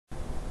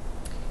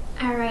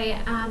All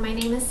right, my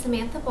name is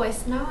Samantha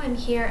Lasik. I'm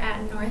here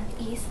at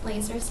Northeast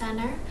Laser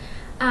Center.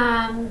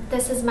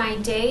 This is my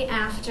day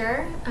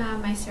after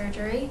my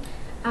surgery.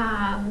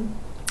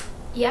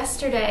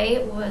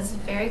 Yesterday was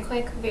very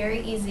quick,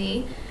 very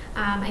easy.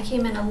 I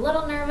came in a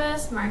little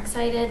nervous, more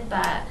excited,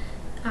 but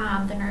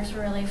the nerves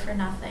were really for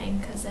nothing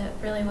because it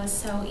really was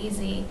so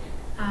easy.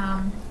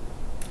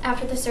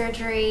 After the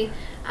surgery,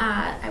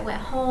 I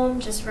went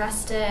home, just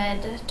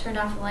rested, turned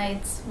off the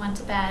lights, went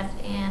to bed,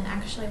 and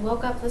actually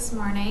woke up this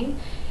morning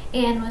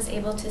and was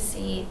able to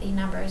see the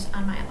numbers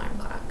on my alarm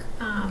clock.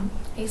 I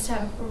used to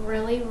have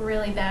really,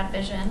 really bad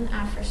vision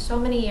for so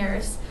many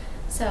years,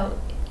 so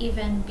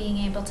even being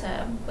able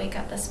to wake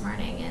up this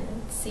morning and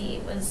see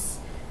was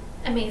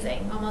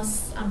amazing,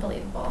 almost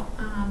unbelievable.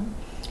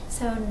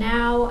 So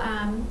now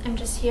I'm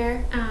just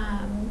here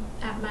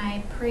at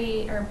my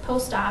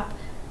post-op.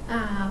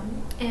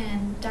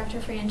 And Dr.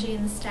 Frangie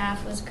and the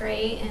staff was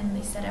great, and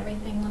they said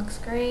everything looks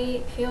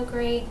great, feel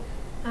great,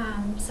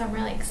 so I'm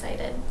really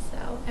excited.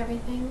 So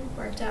everything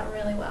worked out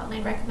really well, and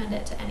I'd recommend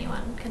it to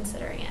anyone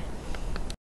considering it.